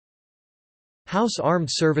House Armed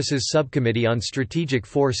Services Subcommittee on Strategic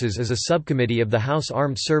Forces is a subcommittee of the House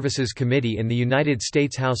Armed Services Committee in the United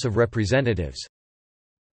States House of Representatives.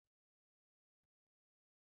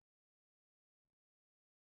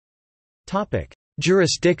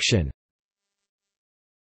 Jurisdiction.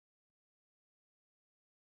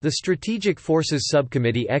 The Strategic Forces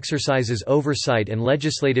Subcommittee exercises oversight and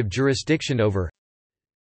legislative jurisdiction over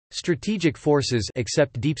strategic forces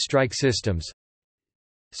except deep strike systems,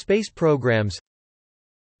 space programs,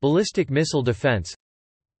 ballistic missile defense,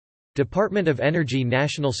 Department of Energy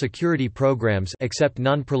national security programs except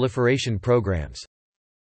non-proliferation programs.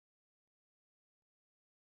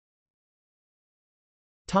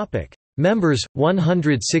 Topic: Members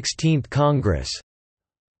 116th Congress.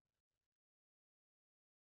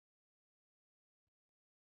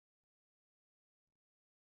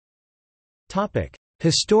 Topic: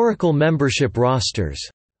 Historical membership rosters.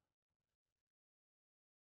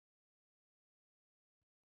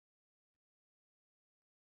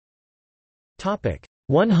 Topic: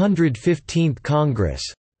 115th Congress.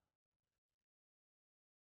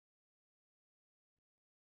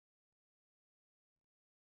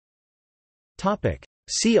 Topic: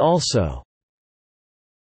 See also: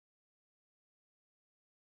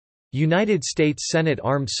 United States Senate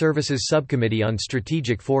Armed Services Subcommittee on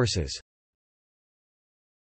Strategic Forces.